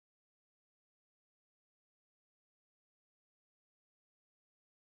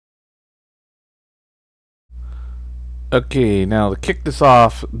Okay, now to kick this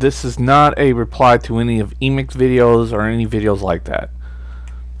off, this is not a reply to any of Yeap's videos or any videos like that.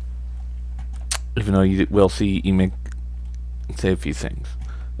 Even though you will see Yeap say a few things.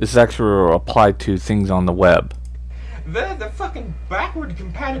 This is actually applied to things on the web. The fucking backward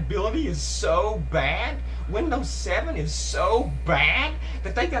compatibility is so bad. Windows 7 is so bad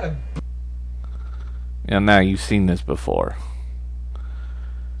that they gotta... And now you've seen this before.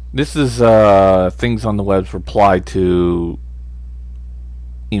 This is things on the web's reply to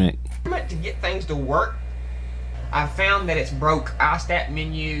Yeap. To get things to work, I found that it's broke iStat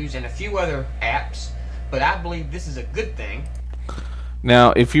menus and a few other apps, but I believe this is a good thing.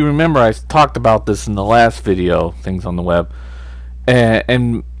 Now, if you remember, I talked about this in the last video, things on the web,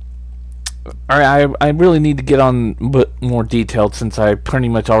 and I really need to get on more detailed since I pretty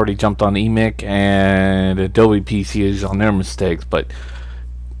much already jumped on Yeap and Adobe PCs on their mistakes, but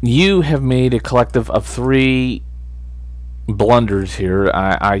you have made a collective of 3 blunders here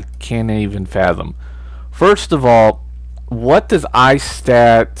I can't even fathom. First of all, what does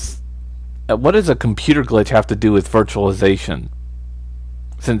iStat, what does a computer glitch have to do with virtualization?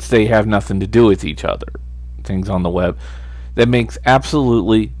 Since they have nothing to do with each other. Things on the web. That makes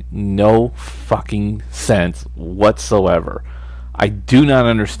absolutely no fucking sense whatsoever. I do not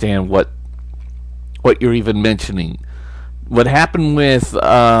understand what you're even mentioning. What happened with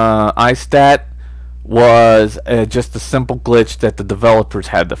iStat was just a simple glitch that the developers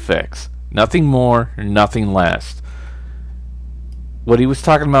had to fix. Nothing more, nothing less. What he was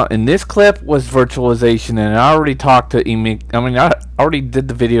talking about in this clip was virtualization, and I already talked to Yeap. I mean, I already did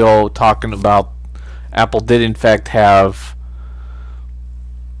the video talking about Apple did in fact have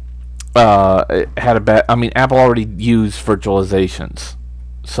had a bad. I mean, Apple already used virtualizations,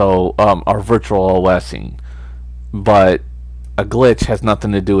 so or virtual OSing, but a glitch has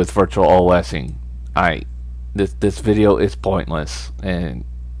nothing to do with virtual OSing. This video is pointless, and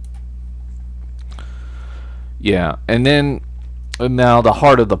yeah, and then. Now the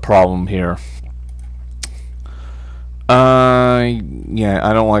heart of the problem here. Yeah,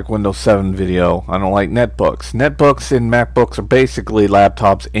 I don't like Windows 7 video. I don't like netbooks. Netbooks and MacBooks are basically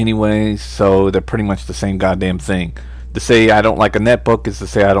laptops anyway, so they're pretty much the same goddamn thing. To say I don't like a netbook is to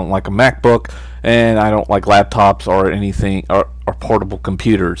say I don't like a MacBook, and I don't like laptops or anything or portable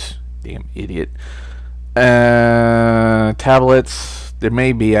computers. Damn idiot. Tablets. There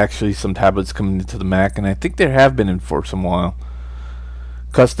may be actually some tablets coming into the Mac, and I think there have been for some while.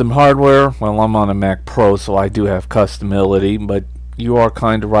 Custom hardware, well, I'm on a Mac Pro, so I do have customability, but you are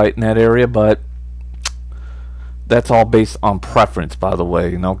kind of right in that area, but that's all based on preference, by the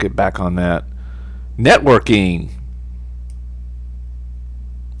way, and I'll get back on that. Networking.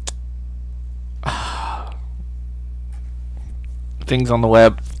 Things on the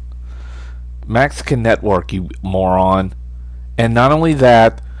web. Macs can network, you moron. And not only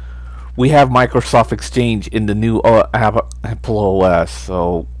that, we have Microsoft Exchange in the new Apple OS,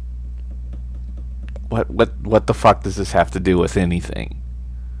 so what the fuck does this have to do with anything?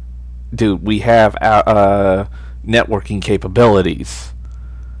 Dude, we have networking capabilities.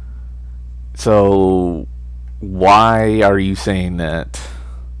 So why are you saying that?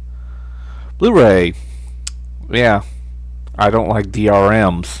 Blu-ray. Yeah, I don't like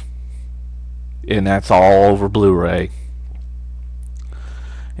DRMs, and that's all over Blu-ray.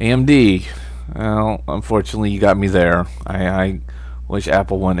 AMD, well, unfortunately you got me there. I wish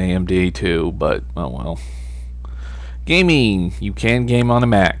Apple won AMD too, but oh well. Gaming, you can game on a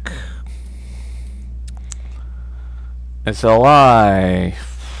Mac. SLI,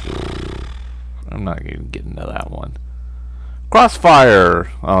 I'm not gonna get into that one. Crossfire,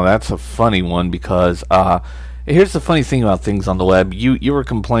 oh, that's a funny one because here's the funny thing about things on the web. You were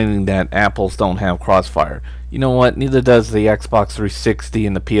complaining that Apples don't have Crossfire. You know what? Neither does the Xbox 360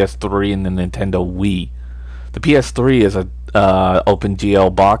 and the PS3 and the Nintendo Wii. The PS3 is a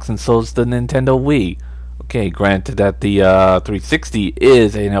OpenGL box, and so is the Nintendo Wii. Okay, granted that the 360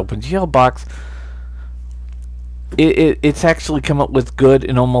 is an OpenGL box. It's actually come up with good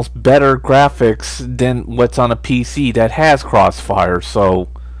and almost better graphics than what's on a PC that has Crossfire. So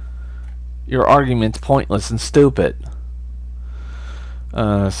your argument's pointless and stupid.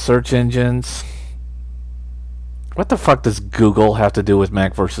 Search engines. What the fuck does Google have to do with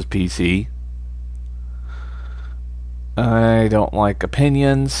Mac versus PC? I don't like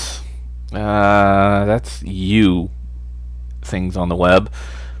opinions. That's you. Things on the web.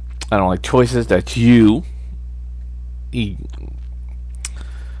 I don't like choices. That's you. And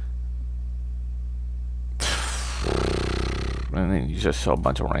then you just show a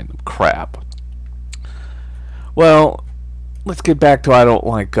bunch of random crap. Well, let's get back to I don't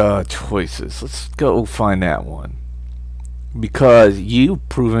like choices. Let's go find that one. because you've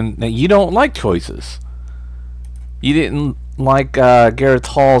proven that you don't like choices. You didn't like Gareth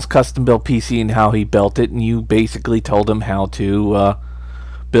Hall's custom built PC and how he built it, and you basically told him how to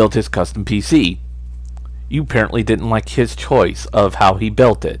build his custom PC. You apparently didn't like his choice of how he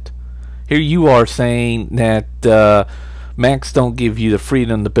built it. Here you are saying that Macs don't give you the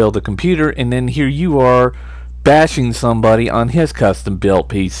freedom to build a computer, and then here you are bashing somebody on his custom built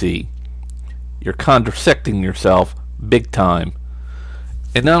PC. You're contradicting yourself big time.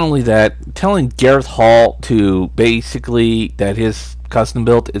 And not only that, telling Gareth Hall to basically that his custom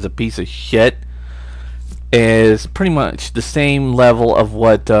built is a piece of shit is pretty much the same level of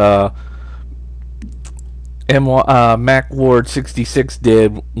what MacWard66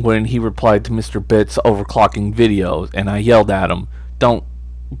 did when he replied to Mr. Bit's overclocking videos, and I yelled at him, don't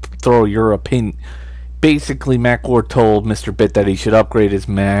throw your opinion. Basically, MacWard told Mr. Bit that he should upgrade his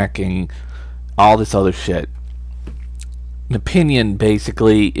Mac and all this other shit. An opinion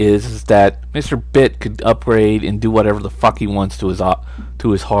basically is that Mr. Bit could upgrade and do whatever the fuck he wants to his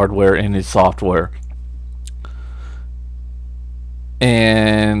hardware and his software.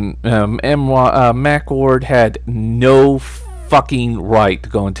 And MacWard had no fucking right to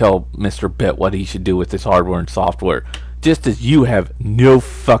go and tell Mr. Bit what he should do with his hardware and software. Just as you have no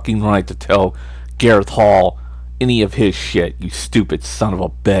fucking right to tell Gareth Hall any of his shit, you stupid son of a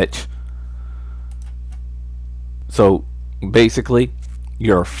bitch. So basically,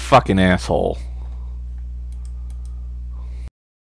 you're a fucking asshole.